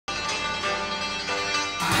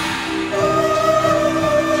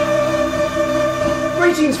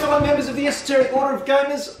Greetings, fellow members of the Esoteric Order of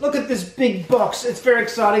Gamers. Look at this big box. It's very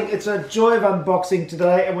exciting. It's a joy of unboxing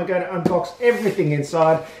today, and we're going to unbox everything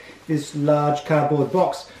inside this large cardboard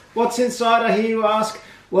box. What's inside, I hear you ask?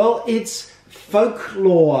 Well, it's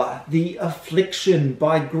Folklore the Affliction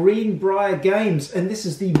by Greenbrier Games, and this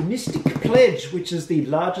is the Mystic Pledge, which is the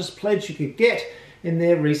largest pledge you could get in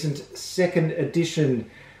their recent second edition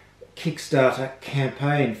Kickstarter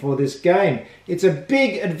campaign for this game. It's a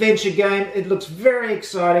big adventure game. It looks very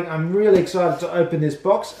exciting. I'm really excited to open this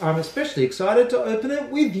box. I'm especially excited to open it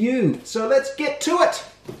with you. So let's get to it.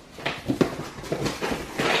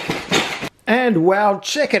 And wow,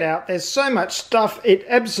 check it out. There's so much stuff. It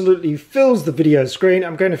absolutely fills the video screen.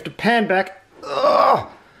 I'm going to have to pan back.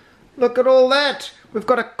 Oh, look at all that. We've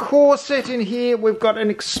got a core set in here. We've got an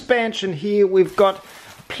expansion here. We've got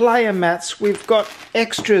player mats, we've got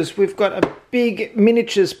extras, we've got a big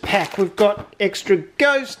miniatures pack, we've got extra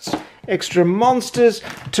ghosts, extra monsters,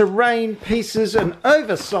 terrain pieces, an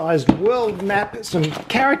oversized world map, some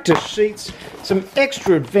character sheets, some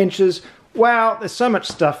extra adventures. Wow, there's so much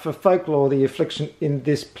stuff for Folklore the Affliction in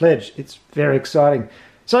this pledge. It's very exciting.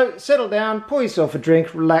 So settle down, pour yourself a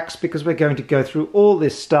drink, relax, because we're going to go through all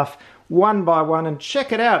this stuff one by one and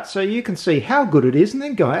check it out so you can see how good it is and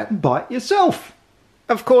then go out and buy it yourself.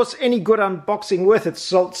 Of course, any good unboxing worth its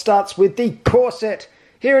salt starts with the core set.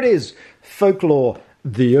 Here it is, Folklore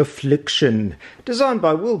the Affliction, designed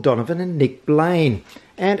by Will Donovan and Nick Blaine.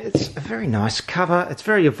 And it's a very nice cover. It's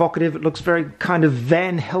very evocative. It looks very kind of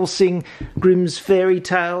Van Helsing, Grimm's fairy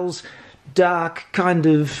tales, dark kind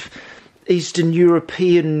of Eastern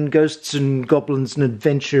European ghosts and goblins and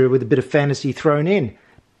adventure with a bit of fantasy thrown in.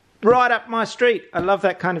 Right up my street. I love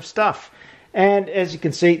that kind of stuff. And as you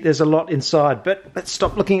can see, there's a lot inside. But let's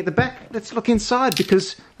stop looking at the back. Let's look inside,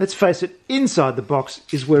 because, let's face it, inside the box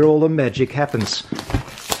is where all the magic happens.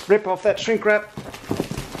 Rip off that shrink wrap.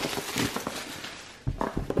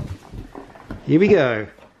 Here we go.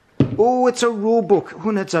 Oh, it's a rule book. Oh,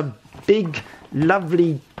 and it's a big,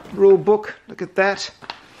 lovely rule book. Look at that.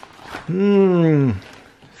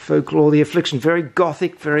 Folklore the Affliction. Very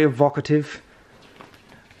gothic, very evocative.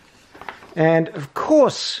 And of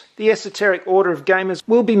course, the Esoteric Order of Gamers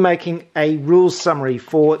will be making a rules summary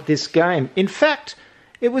for this game. In fact,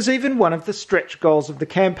 it was even one of the stretch goals of the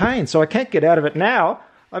campaign, so I can't get out of it now.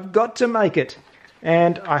 I've got to make it.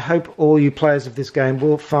 And I hope all you players of this game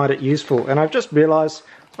will find it useful. And I've just realised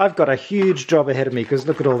I've got a huge job ahead of me, because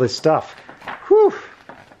look at all this stuff. Whew!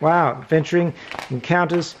 Wow, adventuring,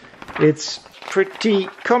 encounters. It's pretty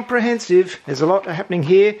comprehensive. There's a lot happening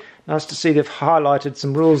here. Nice to see they've highlighted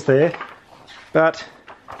some rules there. But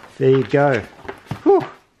there you go. Whew.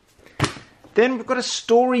 Then we've got a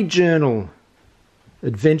story journal.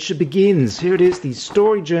 Adventure begins. Here it is, the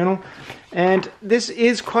story journal. And this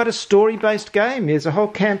is quite a story-based game. There's a whole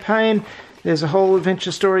campaign. There's a whole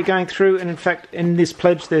adventure story going through. And in fact, in this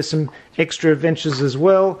pledge, there's some extra adventures as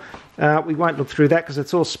well. We won't look through that because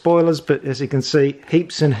it's all spoilers. But as you can see,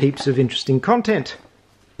 heaps and heaps of interesting content.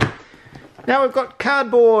 Now we've got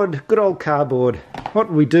cardboard, good old cardboard. What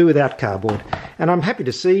would we do without cardboard? And I'm happy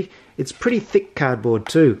to see it's pretty thick cardboard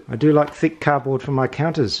too. I do like thick cardboard for my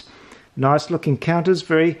counters. Nice looking counters,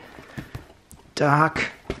 very dark,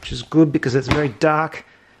 which is good because it's a very dark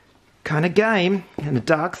kind of game and a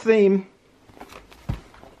dark theme.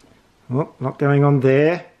 Oh, a lot going on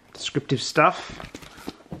there. Descriptive stuff.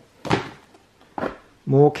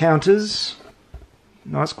 More counters.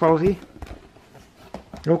 Nice quality.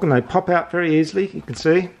 Look, and they pop out very easily, you can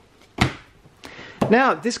see.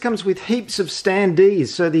 Now, this comes with heaps of standees.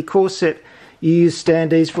 So the core set, you use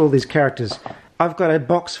standees for all these characters. I've got a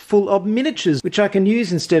box full of miniatures, which I can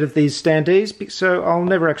use instead of these standees, so I'll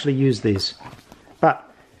never actually use these. But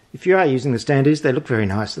if you are using the standees, they look very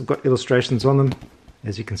nice. They've got illustrations on them,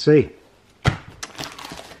 as you can see.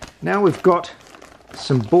 Now we've got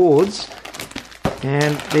some boards,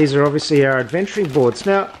 and these are obviously our adventuring boards.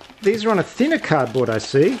 Now, these are on a thinner cardboard, I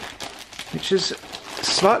see, which is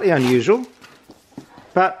slightly unusual,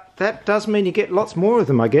 but that does mean you get lots more of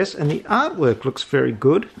them, I guess, and the artwork looks very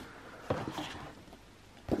good.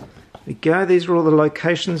 There we go, these are all the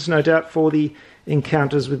locations, no doubt, for the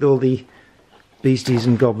encounters with all the beasties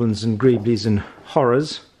and goblins and greeblies and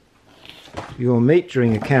horrors you'll meet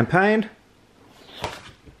during a campaign.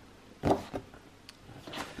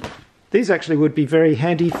 These actually would be very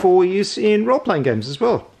handy for use in role-playing games as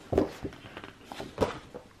well.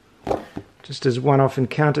 Just as one-off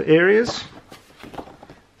encounter areas.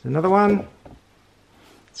 There's another one.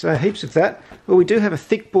 So heaps of that. Well, we do have a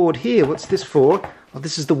thick board here. What's this for? Oh,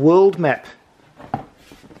 this is the world map.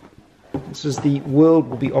 This is the world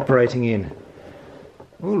we'll be operating in.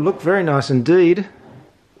 Oh, look, very nice indeed.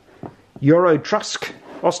 Eurotrusk,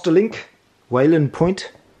 Osterlink, Wayland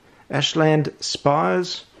Point, Ashland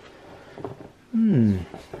Spires.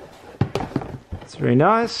 It's very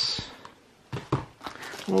nice.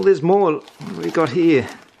 Well, there's more. What have we got here?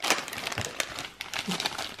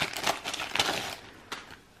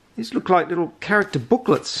 These look like little character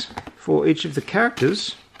booklets for each of the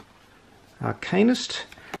characters. Arcanist.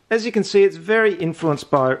 As you can see, it's very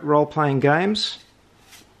influenced by role-playing games.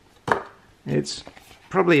 It's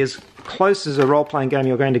probably as close as a role-playing game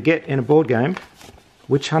you're going to get in a board game.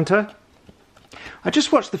 Witch Hunter. I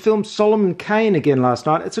just watched the film Solomon Kane again last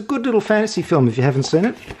night. It's a good little fantasy film if you haven't seen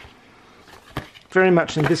it. Very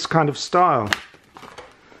much in this kind of style.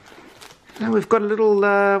 Now we've got a little,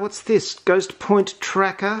 what's this? Ghost Point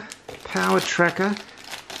Tracker, Power Tracker.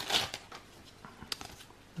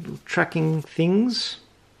 Little tracking things.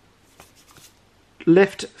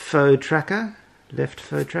 Left Foe Tracker. Left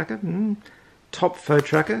Foe Tracker. Top Foe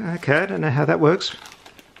Tracker. Okay, I don't know how that works.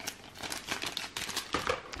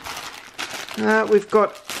 We've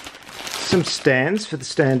got some stands for the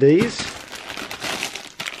standees.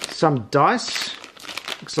 Some dice.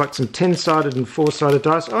 Looks like some 10-sided and 4-sided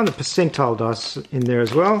dice. Oh, and the percentile dice in there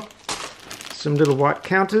as well. Some little white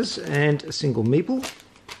counters and a single meeple.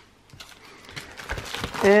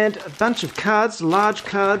 And a bunch of cards, large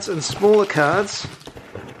cards and smaller cards.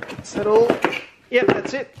 Is that all? Yep,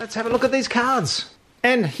 that's it. Let's have a look at these cards.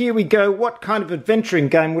 And here we go. What kind of adventuring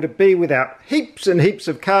game would it be without heaps and heaps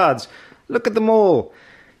of cards? Look at them all.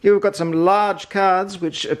 Here we've got some large cards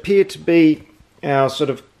which appear to be our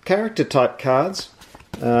sort of character type cards.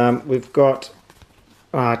 We've got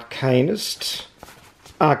Arcanist,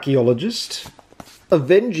 Archaeologist,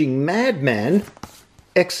 Avenging Madman,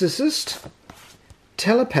 Exorcist,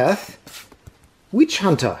 Telepath, Witch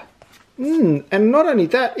Hunter. And not only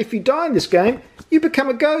that, if you die in this game, you become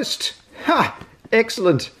a ghost. Ha!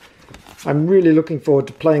 Excellent. I'm really looking forward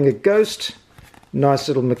to playing a ghost. Nice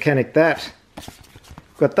little mechanic that.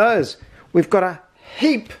 Got those. We've got a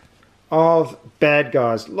heap of bad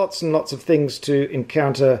guys. Lots and lots of things to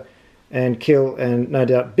encounter and kill and no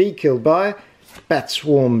doubt be killed by. Bat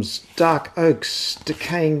swarms, dark oaks,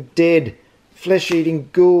 decaying dead, flesh-eating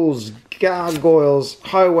ghouls, gargoyles,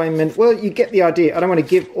 highwaymen. Well, you get the idea. I don't want to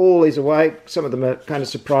give all these away. Some of them are kind of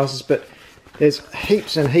surprises, but there's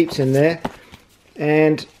heaps and heaps in there.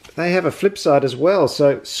 And they have a flip side as well.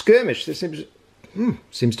 So skirmish. There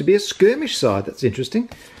seems to be a skirmish side. That's interesting.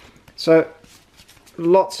 So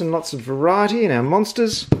lots and lots of variety in our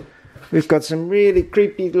monsters. We've got some really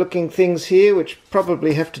creepy looking things here which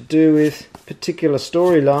probably have to do with particular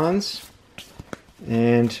storylines.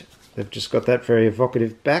 And they've just got that very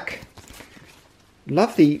evocative back.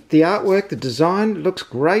 Love the artwork, the design looks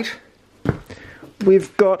great.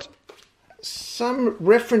 We've got some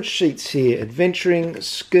reference sheets here. Adventuring,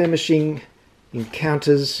 skirmishing,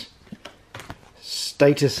 encounters,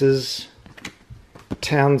 statuses,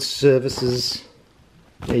 town services.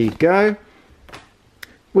 There you go.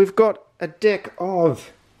 We've got a deck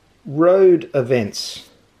of road events.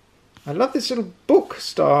 I love this little book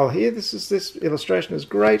style here. This illustration is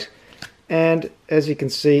great. And as you can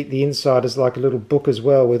see, the inside is like a little book as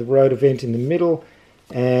well, with road event in the middle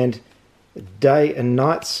and day and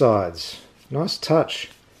night sides. Nice touch.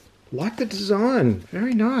 Like the design.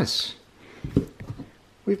 Very nice.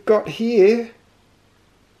 We've got here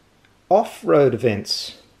off-road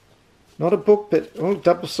events. Not a book, but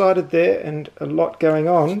double-sided there and a lot going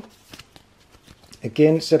on.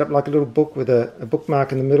 Again, set up like a little book with a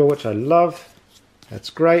bookmark in the middle, which I love. That's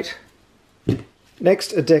great.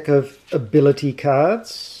 Next, a deck of ability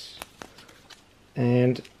cards.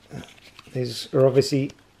 And these are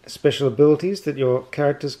obviously special abilities that your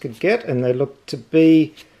characters could get, and they look to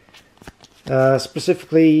be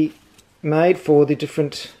specifically made for the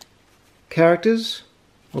different characters.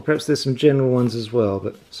 Or perhaps there's some general ones as well,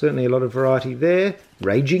 but certainly a lot of variety there.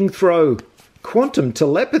 Raging Throw. Quantum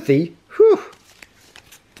Telepathy. Whew.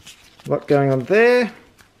 A lot going on there.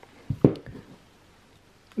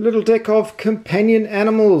 Little deck of Companion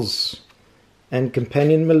Animals. And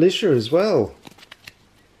Companion Militia as well.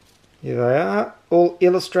 Here they are. All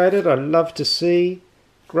illustrated. I love to see.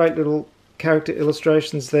 Great little character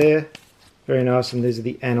illustrations there. Very nice. And these are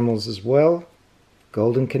the animals as well.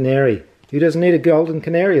 Golden Canary. Who doesn't need a golden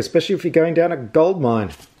canary, especially if you're going down a gold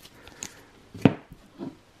mine?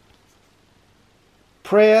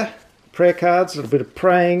 Prayer cards, a little bit of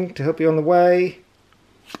praying to help you on the way.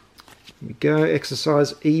 Here we go,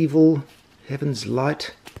 exercise evil, heaven's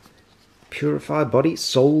light, purify body,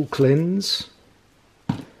 soul cleanse.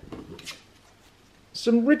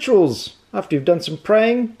 Some rituals. After you've done some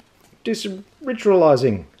praying, do some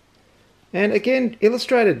ritualizing. And again,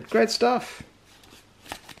 illustrated. Great stuff.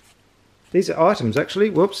 These are items, actually.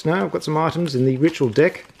 Whoops, no, I've got some items in the ritual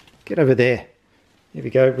deck. Get over there. Here we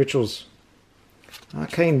go, rituals.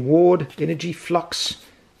 Arcane Ward, Energy Flux,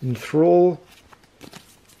 Enthrall.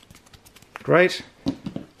 Great.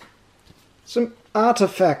 Some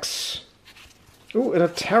artifacts. Oh, and a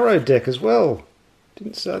tarot deck as well.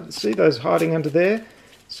 Didn't see those hiding under there.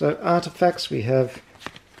 So artifacts we have,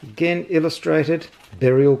 again, illustrated.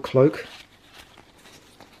 Burial Cloak.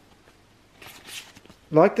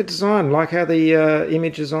 Like the design, like how the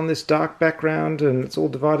image is on this dark background and it's all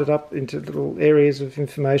divided up into little areas of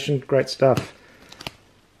information. Great stuff.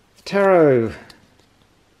 Tarot.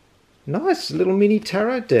 Nice little mini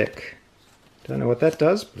tarot deck. Don't know what that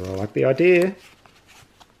does, but I like the idea.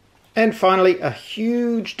 And finally, a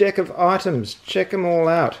huge deck of items. Check them all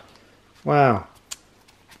out. Wow.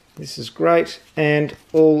 This is great and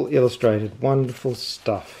all illustrated. Wonderful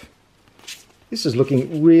stuff. This is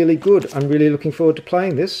looking really good. I'm really looking forward to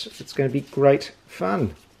playing this. It's going to be great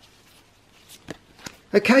fun.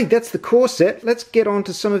 Okay, that's the core set. Let's get on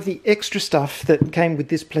to some of the extra stuff that came with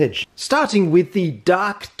this pledge. Starting with the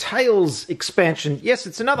Dark Tales expansion. Yes,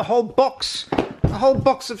 it's another whole box. A whole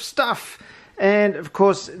box of stuff. And of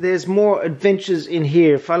course, there's more adventures in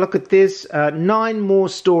here. If I look at this, 9 more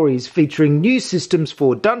stories featuring new systems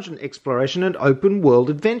for dungeon exploration and open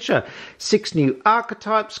world adventure. 6 new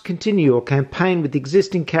archetypes. Continue your campaign with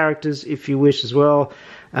existing characters if you wish as well.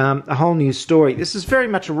 A whole new story. This is very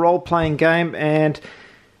much a role-playing game, and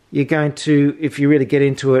you're going to, if you really get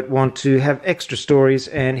into it, want to have extra stories,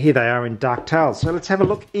 and here they are in Dark Tales. So let's have a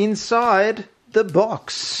look inside the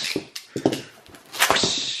box.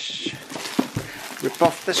 Rip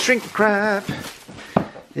off the shrink wrap.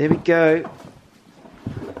 There we go.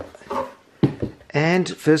 And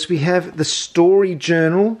first we have the Story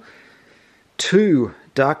Journal 2,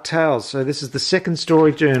 Dark Tales. So this is the second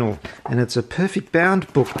story journal, and it's a perfect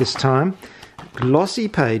bound book this time. Glossy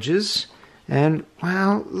pages, and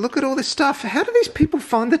wow, look at all this stuff. How do these people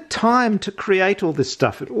find the time to create all this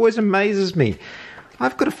stuff? It always amazes me.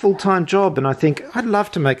 I've got a full-time job, and I think I'd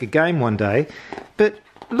love to make a game one day, but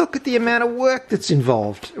look at the amount of work that's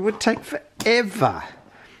involved. It would take forever.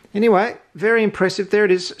 Anyway, very impressive. There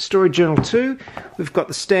it is, Story Journal 2. We've got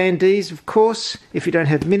the standees, of course. If you don't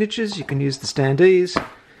have miniatures, you can use the standees.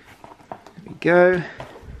 There we go.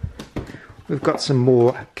 We've got some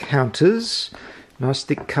more counters. Nice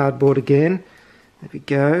thick cardboard again. There we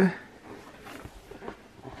go.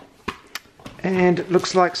 And it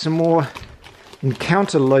looks like some more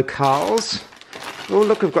encounter locales. Oh,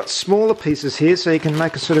 look, we've got smaller pieces here, so you can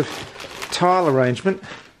make a sort of tile arrangement.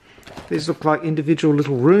 These look like individual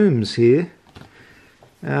little rooms here.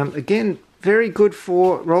 Again, very good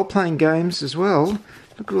for role-playing games as well.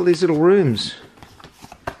 Look at all these little rooms.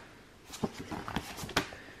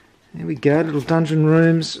 There we go, little dungeon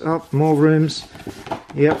rooms. Oh, more rooms.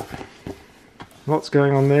 Yep. Lots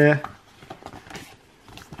going on there.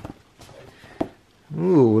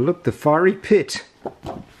 Ooh, look, the fiery pit.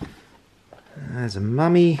 There's a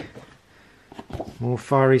mummy. More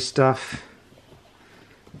fiery stuff.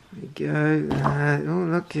 There we go. Oh,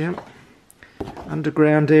 look, yep.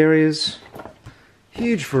 Underground areas.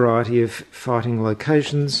 Huge variety of fighting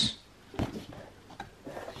locations.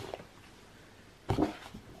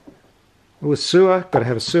 Oh, a sewer. Got to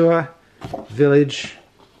have a sewer. Village.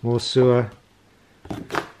 More sewer.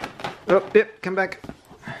 Oh, yep, come back.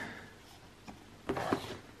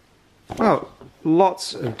 Oh,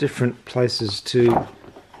 lots of different places to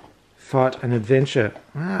fight an adventure.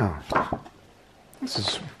 Wow. This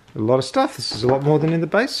is a lot of stuff. This is a lot more than in the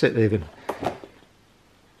base set even.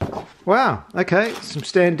 Wow, okay, some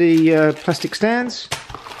standee plastic stands,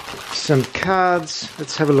 some cards.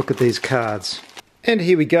 Let's have a look at these cards. And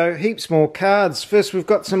here we go, heaps more cards. First we've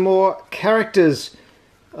got some more characters.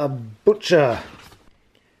 A butcher,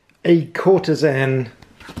 a courtesan,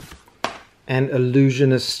 an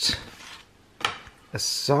illusionist, a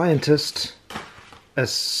scientist, a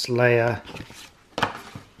slayer,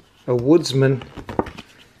 a woodsman.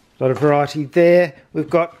 A lot of variety there. We've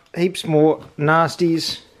got heaps more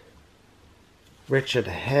nasties. Wretched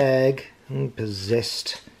hag,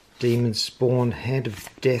 possessed, demon spawn, hand of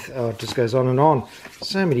death. Oh, it just goes on and on.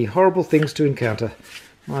 So many horrible things to encounter.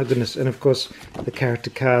 My goodness. And of course, the character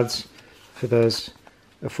cards for those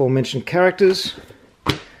aforementioned characters.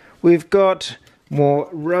 We've got more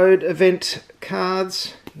road event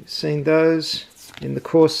cards. You've seen those in the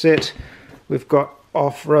core set. We've got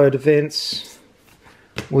off-road events.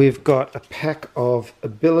 We've got a pack of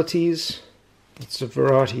abilities. Lots of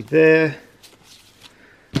variety there.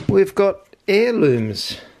 We've got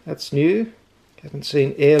heirlooms. That's new. Haven't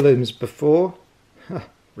seen heirlooms before. Huh,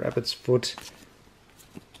 rabbit's foot.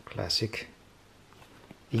 Classic.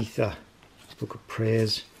 Ether. Book of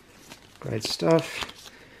prayers. Great stuff.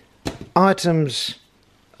 Items.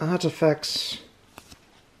 Artifacts.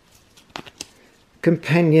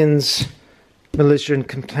 Companions. Militia and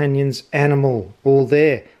companions. Animal. All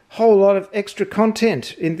there. Whole lot of extra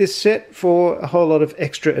content in this set for a whole lot of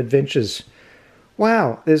extra adventures.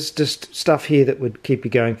 Wow, there's just stuff here that would keep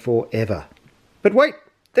you going forever. But wait,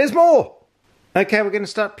 there's more! Okay, we're going to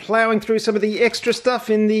start ploughing through some of the extra stuff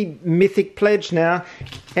in the Mythic Pledge now.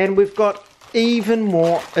 And we've got even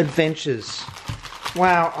more adventures.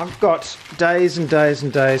 Wow, I've got days and days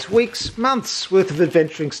and days, weeks, months worth of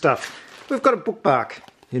adventuring stuff. We've got a bookmark.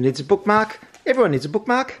 Who needs a bookmark? Everyone needs a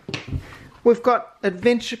bookmark. We've got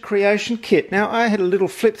Adventure Creation Kit. Now, I had a little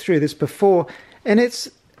flip through this before, and it's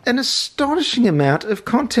an astonishing amount of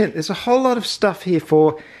content. There's a whole lot of stuff here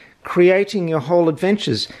for creating your whole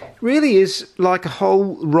adventures. It really is like a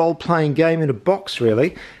whole role-playing game in a box,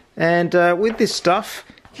 really. And with this stuff,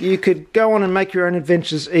 you could go on and make your own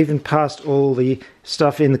adventures even past all the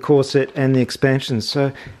stuff in the core set and the expansions.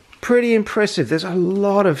 So, pretty impressive. There's a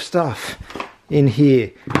lot of stuff in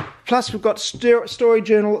here. Plus, we've got Story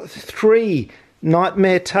Journal 3,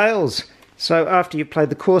 Nightmare Tales. So, after you've played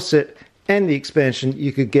the core set and the expansion,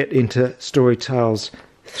 you could get into Story Tales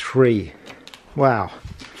 3. Wow.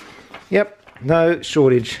 Yep, no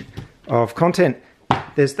shortage of content.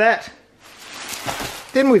 There's that.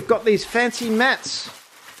 Then we've got these fancy mats,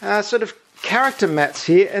 sort of character mats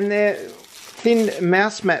here, and they're thin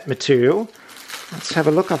mouse mat material. Let's have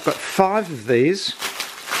a look. I've got 5 of these.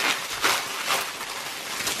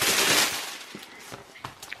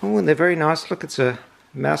 Oh, and they're very nice. Look, it's a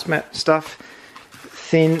mouse mat stuff.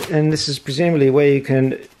 Thin, and this is presumably where you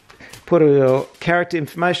can put your character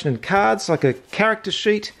information and cards, like a character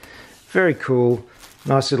sheet. Very cool.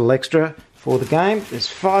 Nice little extra for the game. There's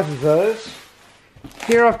 5 of those.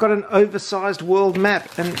 Here I've got an oversized world map,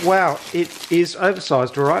 and wow, it is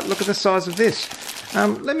oversized, all right? Look at the size of this.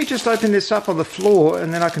 Let me just open this up on the floor,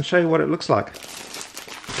 and then I can show you what it looks like.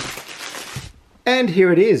 And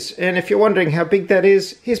here it is. And if you're wondering how big that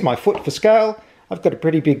is, here's my foot for scale. I've got a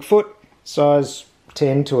pretty big foot, size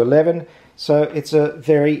 10 to 11. So it's a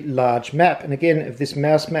very large map. And again, of this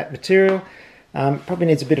mouse mat material, probably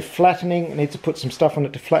needs a bit of flattening. I need to put some stuff on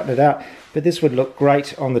it to flatten it out. But this would look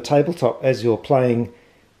great on the tabletop as you're playing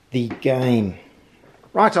the game.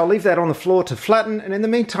 Right, I'll leave that on the floor to flatten. And in the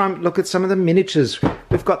meantime, look at some of the miniatures.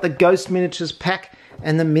 We've got the Ghost Miniatures pack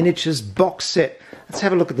and the Miniatures box set. Let's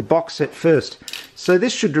have a look at the box set first. So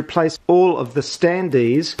this should replace all of the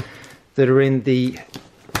standees that are in the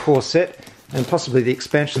core set and possibly the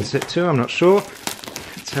expansion set too, I'm not sure.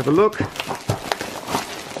 Let's have a look.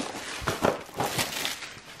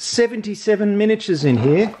 77 miniatures in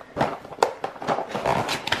here.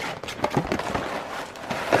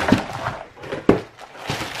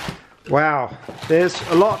 Wow, there's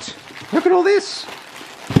a lot. Look at all this.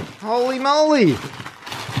 Holy moly.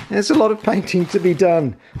 There's a lot of painting to be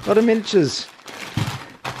done. A lot of miniatures.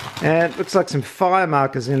 And it looks like some fire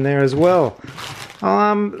markers in there as well.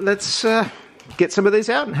 Let's get some of these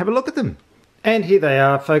out and have a look at them. And here they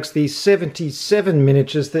are, folks, the 77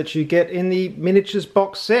 miniatures that you get in the miniatures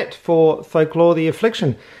box set for Folklore the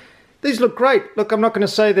Affliction. These look great. Look, I'm not going to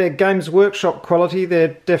say they're Games Workshop quality.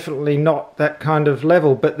 They're definitely not that kind of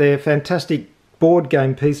level, but they're fantastic board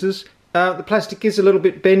game pieces. The plastic is a little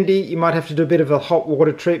bit bendy. You might have to do a bit of a hot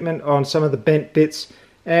water treatment on some of the bent bits.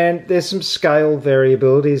 And there's some scale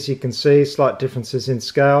variability, as you can see, slight differences in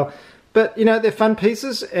scale. But, you know, they're fun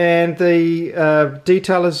pieces and the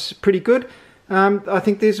detail is pretty good. I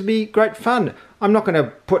think these will be great fun. I'm not going to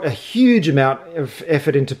put a huge amount of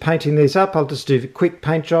effort into painting these up. I'll just do quick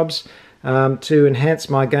paint jobs to enhance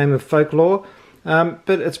my game of Folklore. But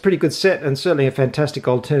it's a pretty good set and certainly a fantastic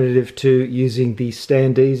alternative to using the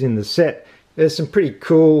standees in the set. There's some pretty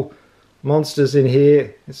cool monsters in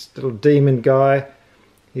here. This little demon guy,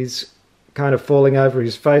 he's kind of falling over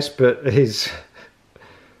his face, but he's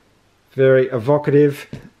very evocative.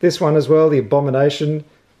 This one as well, the Abomination.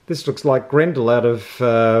 This looks like Grendel out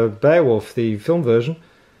of Beowulf, the film version.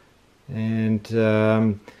 And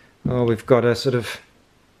oh, we've got a sort of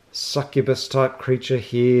succubus type creature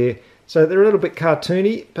here. So they're a little bit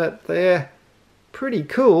cartoony, but they're pretty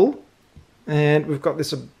cool. And we've got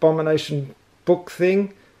this Abomination book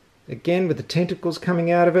thing, again with the tentacles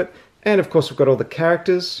coming out of it. And of course we've got all the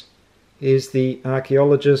characters. Here's the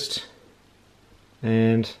archaeologist.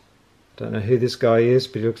 And I don't know who this guy is,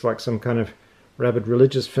 but he looks like some kind of rabid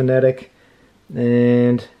religious fanatic.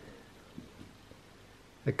 And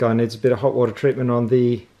that guy needs a bit of hot water treatment on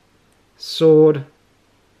the sword.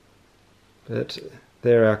 But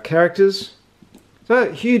there are characters.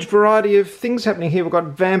 So, huge variety of things happening here. We've got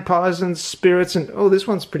vampires and spirits, and oh, this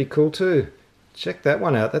one's pretty cool too. Check that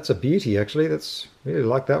one out. That's a beauty, actually. Really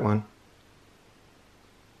like that one.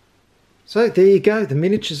 So there you go, the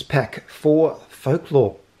miniatures pack for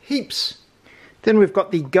Folklore. Heaps. Then we've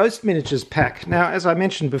got the Ghost Miniatures pack. Now, as I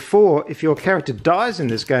mentioned before, if your character dies in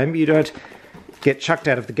this game, you don't get chucked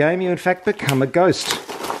out of the game. You, in fact, become a ghost.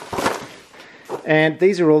 And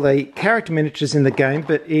these are all the character miniatures in the game,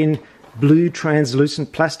 but in blue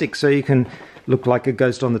translucent plastic, so you can look like a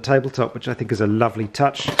ghost on the tabletop, which I think is a lovely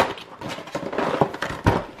touch.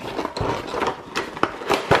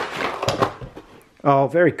 Oh,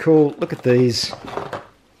 very cool. Look at these.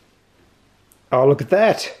 Oh, look at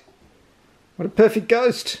that. What a perfect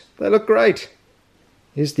ghost. They look great.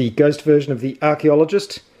 Here's the ghost version of the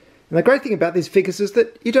archaeologist. And the great thing about these figures is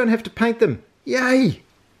that you don't have to paint them. Yay!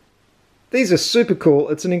 These are super cool.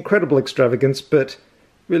 It's an incredible extravagance, but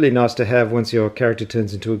really nice to have once your character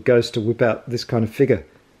turns into a ghost to whip out this kind of figure.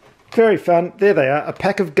 Very fun. There they are, a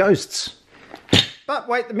pack of ghosts. But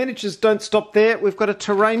wait, the miniatures don't stop there. We've got a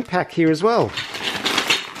terrain pack here as well.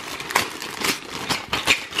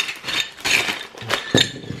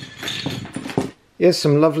 Here's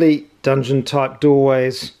some lovely dungeon type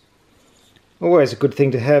doorways. Always a good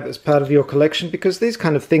thing to have as part of your collection, because these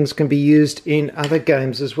kind of things can be used in other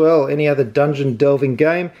games as well. Any other dungeon delving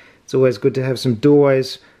game, it's always good to have some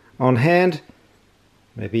doorways on hand.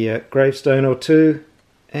 Maybe a gravestone or two.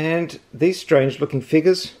 And these strange looking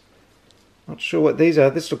figures. Not sure what these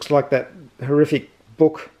are. This looks like that horrific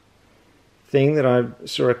book thing that I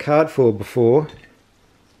saw a card for before.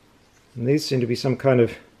 And these seem to be some kind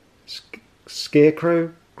of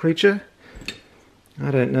scarecrow creature.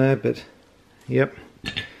 I don't know, but yep,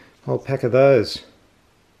 whole pack of those.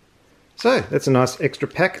 So that's a nice extra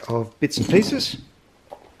pack of bits and pieces.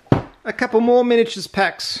 A couple more miniatures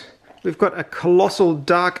packs. We've got a colossal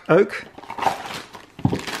dark oak.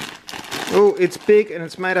 Oh, it's big and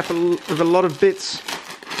it's made up of a lot of bits.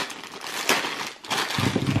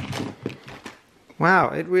 Wow,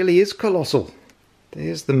 it really is colossal.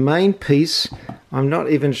 There's the main piece. I'm not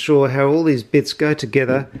even sure how all these bits go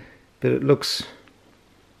together, but it looks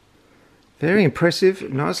very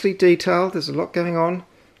impressive, nicely detailed. There's a lot going on.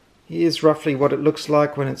 Here's roughly what it looks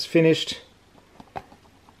like when it's finished.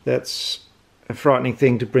 That's a frightening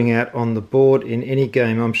thing to bring out on the board in any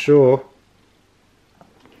game, I'm sure.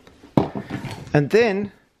 And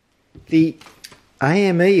then the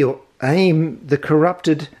AME, or AIM, the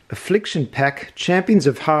Corrupted Affliction pack, Champions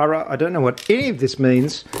of Horror. I don't know what any of this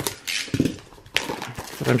means,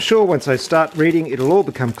 but I'm sure once I start reading it'll all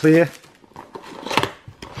become clear.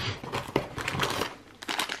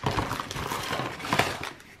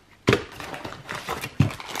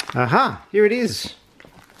 Aha, here it is.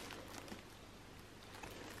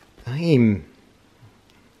 AIM.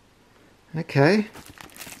 Okay,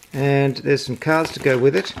 and there's some cards to go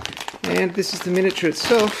with it, and this is the miniature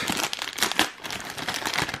itself.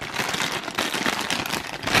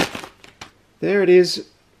 There it is.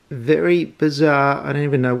 Very bizarre. I don't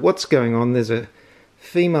even know what's going on. There's a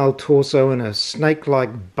female torso and a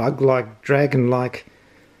snake-like, bug-like, dragon-like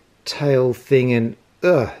tail thing, and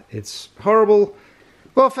it's horrible.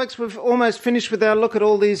 Well, folks, we've almost finished with our look at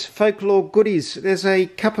all these folklore goodies. There's a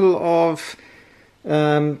couple of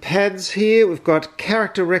pads here. We've got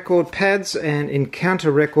character record pads and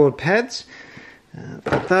encounter record pads.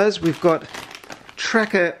 Got those. We've got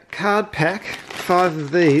tracker card pack, 5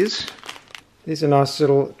 of these. These are nice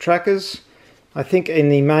little trackers. I think in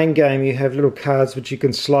the main game you have little cards which you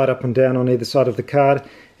can slide up and down on either side of the card.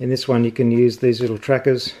 In this one you can use these little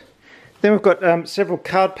trackers. Then we've got several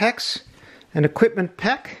card packs. An equipment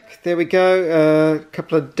pack. There we go. A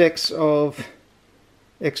couple of decks of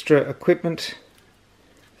extra equipment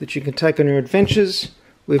that you can take on your adventures.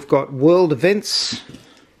 We've got world events.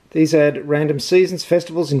 These add random seasons,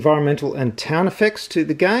 festivals, environmental and town effects to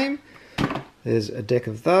the game. There's a deck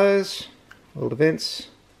of those. World events.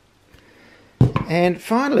 And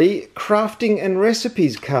finally, crafting and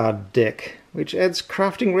recipes card deck, which adds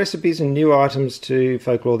crafting recipes and new items to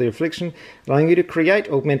Folklore the Affliction, allowing you to create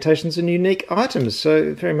augmentations and unique items.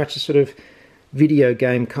 So very much a sort of video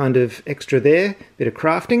game kind of extra there, bit of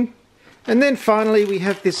crafting. And then finally we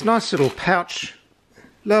have this nice little pouch,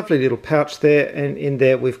 lovely little pouch there, and in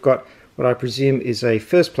there we've got what I presume is a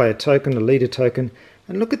first player token, a leader token,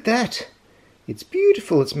 and look at that. It's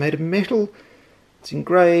beautiful, it's made of metal, it's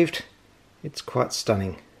engraved, it's quite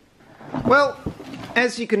stunning. Well,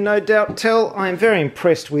 as you can no doubt tell, I am very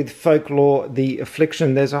impressed with Folklore the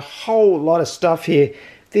Affliction. There's a whole lot of stuff here.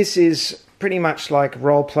 This is pretty much like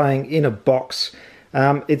role-playing in a box.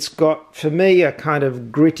 It's got, for me, a kind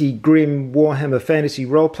of gritty, grim Warhammer Fantasy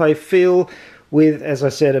roleplay feel with, as I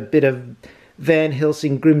said, a bit of Van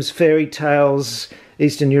Helsing, Grimm's Fairy Tales,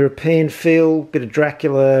 Eastern European feel, bit of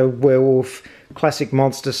Dracula, werewolf, classic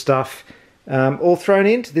monster stuff, all thrown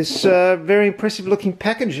into this very impressive looking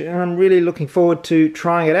package, and I'm really looking forward to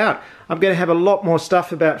trying it out. I'm going to have a lot more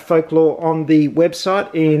stuff about Folklore on the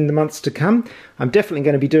website in the months to come. I'm definitely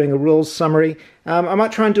going to be doing a rules summary. I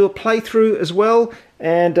might try and do a playthrough as well,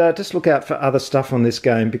 and just look out for other stuff on this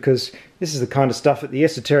game, because this is the kind of stuff that the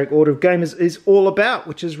Esoteric Order of Gamers is all about,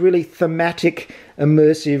 which is really thematic,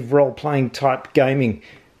 immersive, role-playing type gaming.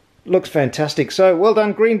 Looks fantastic. So well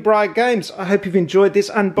done, Greenbrier Games. I hope you've enjoyed this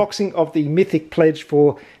unboxing of the Mythic Pledge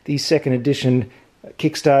for the 2nd edition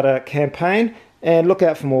Kickstarter campaign, and look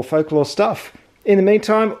out for more Folklore stuff. In the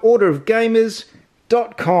meantime,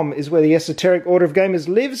 orderofgamers.com is where the Esoteric Order of Gamers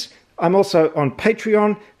lives. I'm also on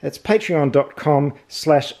Patreon. That's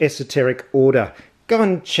patreon.com/esoteric order. Go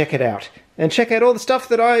and check it out. And check out all the stuff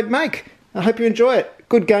that I make. I hope you enjoy it.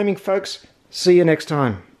 Good gaming, folks. See you next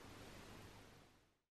time.